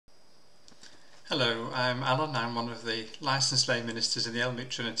Hello, I'm Alan. I'm one of the licensed lay ministers in the Elmwood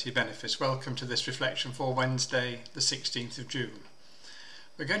Trinity Benefice. Welcome to this reflection for Wednesday, the 16th of June.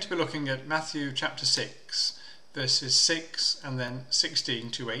 We're going to be looking at Matthew chapter 6, verses 6 and then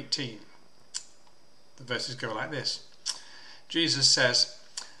 16 to 18. The verses go like this. Jesus says,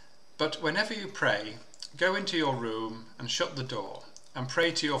 "But whenever you pray, go into your room and shut the door, and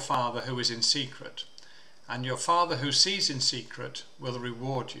pray to your Father who is in secret, and your Father who sees in secret will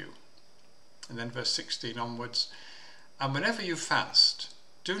reward you." And then verse 16 onwards, "And whenever you fast,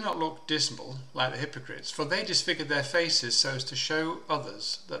 do not look dismal like the hypocrites, for they disfigure their faces so as to show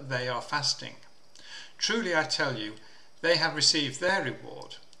others that they are fasting. Truly I tell you, they have received their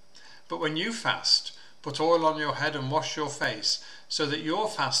reward. But when you fast, put oil on your head and wash your face, so that your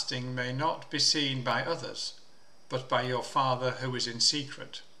fasting may not be seen by others, but by your Father who is in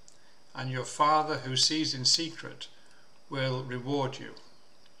secret. And your Father who sees in secret will reward you."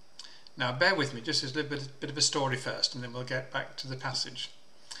 Now bear with me, just as a little bit of a story first, and then we'll get back to the passage.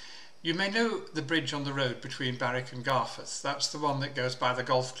 You may know the bridge on the road between Barwick and Garforth. That's the one that goes by the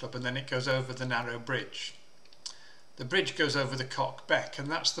golf club and then it goes over the narrow bridge. The bridge goes over the Cock Beck, and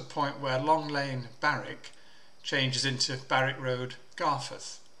that's the point where Long Lane Barwick changes into Barwick Road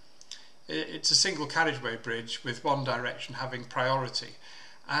Garforth. It's a single carriageway bridge with one direction having priority,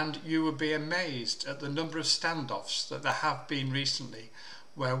 and you would be amazed at the number of standoffs that there have been recently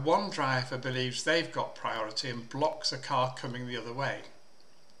where one driver believes they've got priority and blocks a car coming the other way.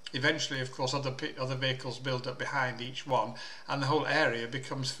 Eventually, of course, other vehicles build up behind each one, and the whole area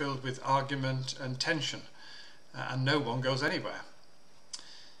becomes filled with argument and tension, and no one goes anywhere.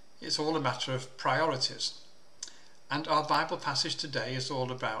 It's all a matter of priorities. And our Bible passage today is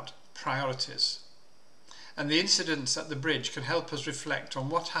all about priorities. And the incidents at the bridge can help us reflect on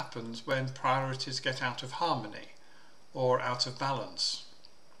what happens when priorities get out of harmony or out of balance.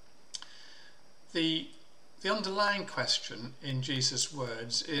 The underlying question in Jesus'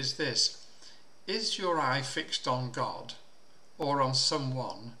 words is this: is your eye fixed on God or on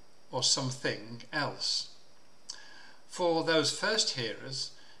someone or something else? For those first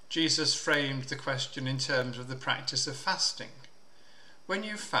hearers, Jesus framed the question in terms of the practice of fasting. When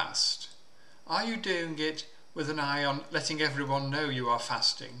you fast, are you doing it with an eye on letting everyone know you are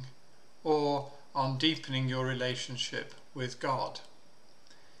fasting, or on deepening your relationship with God?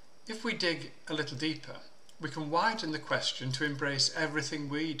 If we dig a little deeper, we can widen the question to embrace everything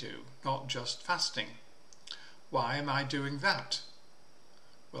we do, not just fasting. Why am I doing that?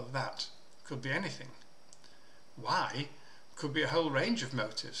 Well, that could be anything. Why could be a whole range of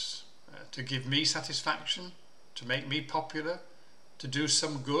motives. To give me satisfaction, to make me popular, to do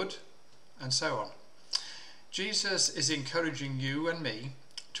some good, and so on. Jesus is encouraging you and me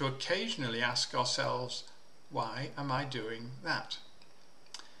to occasionally ask ourselves, why am I doing that?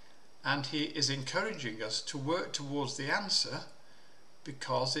 And he is encouraging us to work towards the answer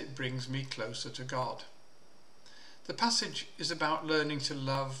because it brings me closer to God. The passage is about learning to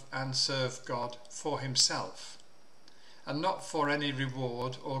love and serve God for himself, and not for any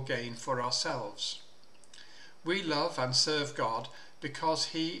reward or gain for ourselves. We love and serve God because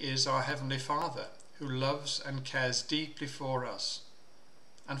he is our Heavenly Father, who loves and cares deeply for us,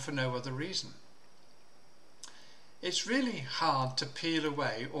 and for no other reason. It's really hard to peel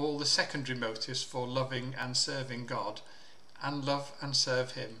away all the secondary motives for loving and serving God and love and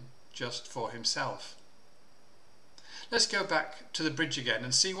serve him just for himself. Let's go back to the bridge again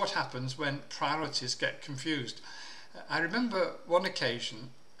and see what happens when priorities get confused. I remember one occasion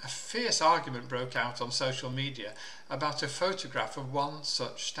a fierce argument broke out on social media about a photograph of one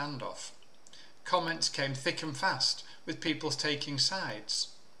such standoff. Comments came thick and fast, with people taking sides.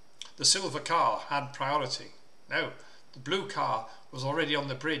 The silver car had priority. No, the blue car was already on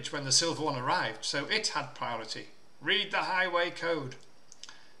the bridge when the silver one arrived, so it had priority. Read the highway code.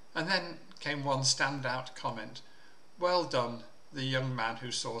 And then came one standout comment. Well done, the young man who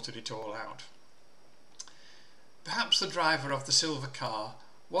sorted it all out. Perhaps the driver of the silver car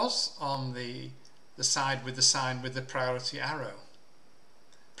was on the side with the sign with the priority arrow.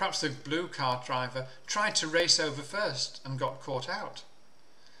 Perhaps the blue car driver tried to race over first and got caught out.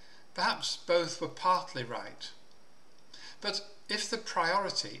 Perhaps both were partly right. But if the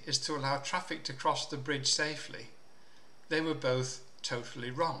priority is to allow traffic to cross the bridge safely, they were both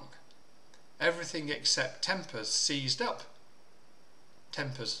totally wrong. Everything except tempers seized up.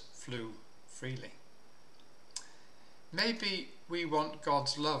 Tempers flew freely. Maybe we want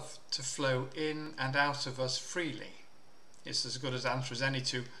God's love to flow in and out of us freely. It's as good an answer as any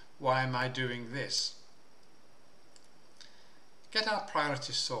to, why am I doing this? Get our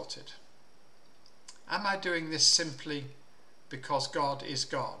priorities sorted. Am I doing this simply because God is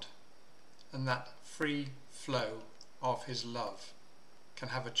God and that free flow of his love can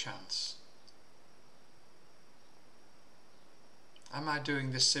have a chance? Am I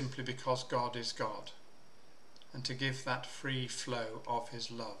doing this simply because God is God, and to give that free flow of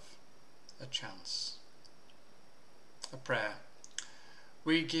his love a chance? A prayer.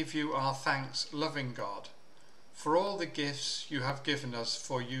 We give you our thanks, loving God, for all the gifts you have given us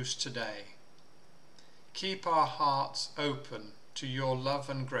for use today. Keep our hearts open to your love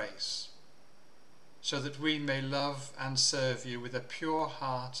and grace, so that we may love and serve you with a pure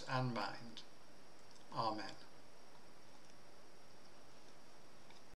heart and mind. Amen.